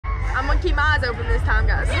gonna keep my eyes open this time,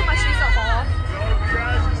 guys. I hope my shoes don't fall off.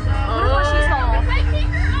 What if my shoes fall off?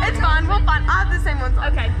 It's fine, we'll find. I have the same ones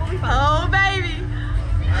on. Okay, we'll be fine. Oh, baby.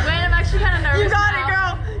 Wait, I'm actually kind of nervous. You got it,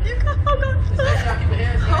 girl. You got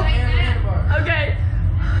it. Okay.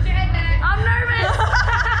 I'm nervous.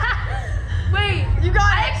 Wait. You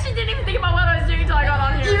got it. I actually didn't even think about what I was doing until I got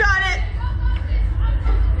on here. You got it.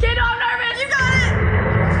 Kendall, I'm nervous. You got it.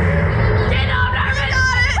 Kendall, I'm nervous. You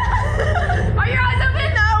got it. Are your eyes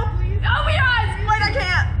open? No. Open your eyes. Wait, I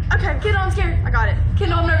can't. Okay. Kendall, I'm scared. I got it.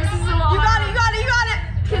 Kendall, I'm nervous. This is a lot. You got it. You got it. You got it.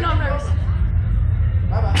 Kendall, I'm nervous.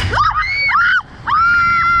 Bye-bye.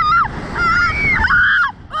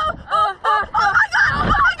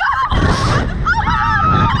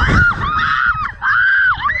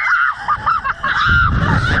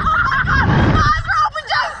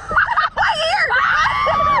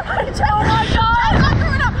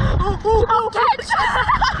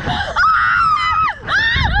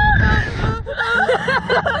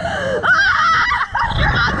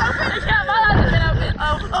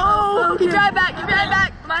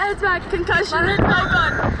 Concussion. My head's back.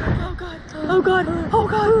 Oh god. Oh god. Oh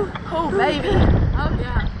god. Oh baby. Oh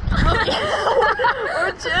yeah.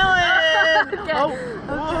 We're chilling. Okay. Oh.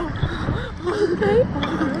 Okay.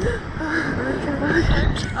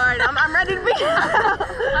 Alright, I'm ready to be.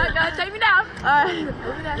 Alright, guys, take me down. Alright.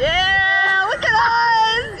 Yeah, look at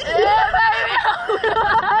us. Yeah, baby.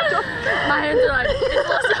 My hands are like,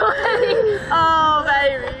 it's sweaty. Oh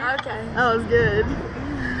baby. Okay. That was good.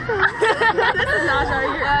 This is not right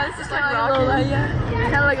here. Yeah, it's just like like rocking. a little, yeah.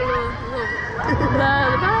 Kind of like a little baby.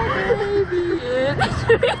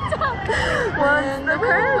 When the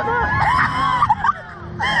curve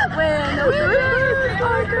when the winds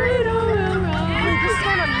are great all around. This is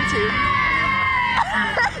going on YouTube.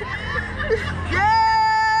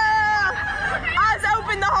 Yeah! Eyes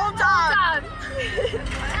open the whole time.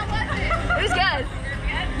 Who's good?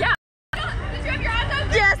 Yeah.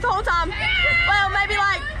 Yes, the whole time.